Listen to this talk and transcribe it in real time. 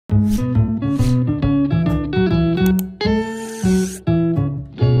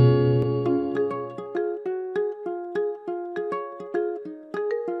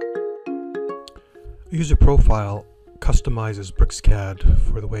profile customizes BricsCAD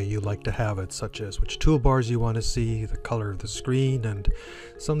for the way you like to have it, such as which toolbars you want to see, the color of the screen, and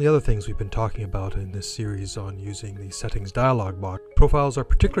some of the other ththings we've been talking about in this series on using the settings dialog box. Profiles are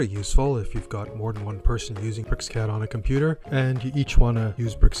particularly useful if you've got more than one person using BricsCAD on a computer and you each want to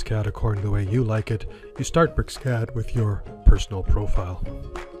use BricsCAD according to the way you like it. You start BricsCAD with your personal profile.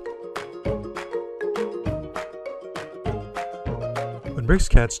 When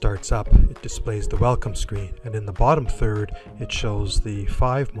BricsCAD starts up, it displays the welcome screen, and in the bottom third it shows the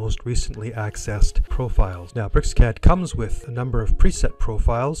 5 most recently accessed profiles. Now BricsCAD comes with a number of preset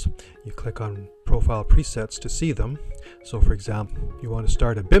profiles. You click on profile presets to see them. So for example, you want to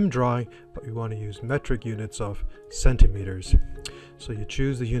start a BIM drawing, but you want to use metric units of centimeters. So you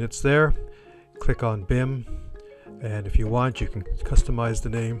choose the units there, click on BIM, and if you want you can customize the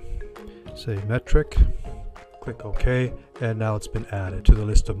name, say metric. Click OK, and now it's been added to the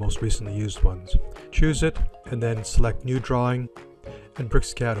list of most recently used ones. Choose it and then select New Drawing, and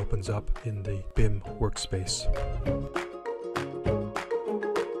BricsCAD opens up in the BIM workspace.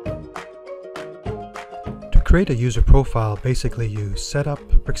 To create a user profile, basically you set up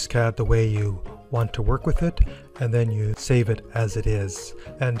BricsCAD the way you want to work with it, and then you save it as it is.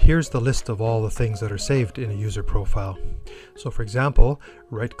 And here's the list of all the things that are saved in a user profile. So for example,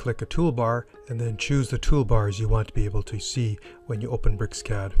 right click a toolbar and then choose the toolbars you want to be able to see when you open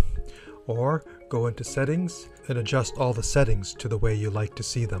BricsCAD. Or go into settings and adjust all the settings to the way you like to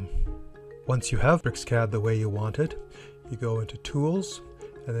see them. Once you have BricsCAD the way you want it, you go into tools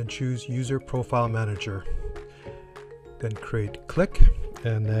and then choose user profile manager. Then create click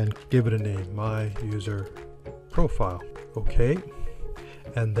and then give it a name, my user profile. OK,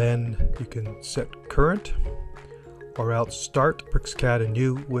 and then you can set current or else start BricsCAD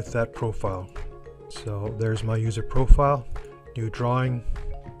anew with that profile. So there's my user profile, new drawing,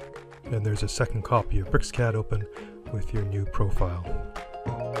 and there's a second copy of BricsCAD open with your new profile.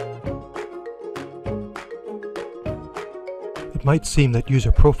 It might seem that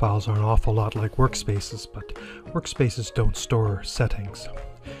user profiles are an awful lot like workspaces, but workspaces don't store settings.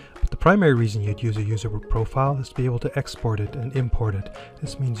 But the primary reason you'd use a user profile is to be able to export it and import it.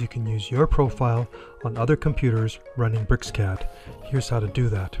 This means you can use your profile on other computers running BricsCAD. Here's how to do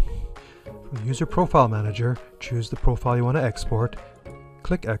that. From the User Profile Manager, choose the profile you want to export,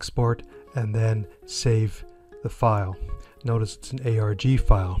 click Export, and then save the file. Notice it's an ARG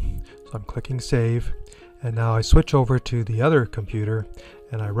file. So I'm clicking Save, and now I switch over to the other computer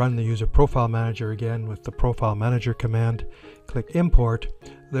and I run the User Profile Manager again with the Profile Manager command. Click Import,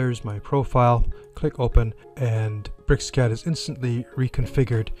 there's my profile, click Open, and BricsCAD is instantly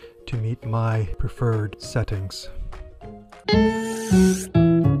reconfigured to meet my preferred settings.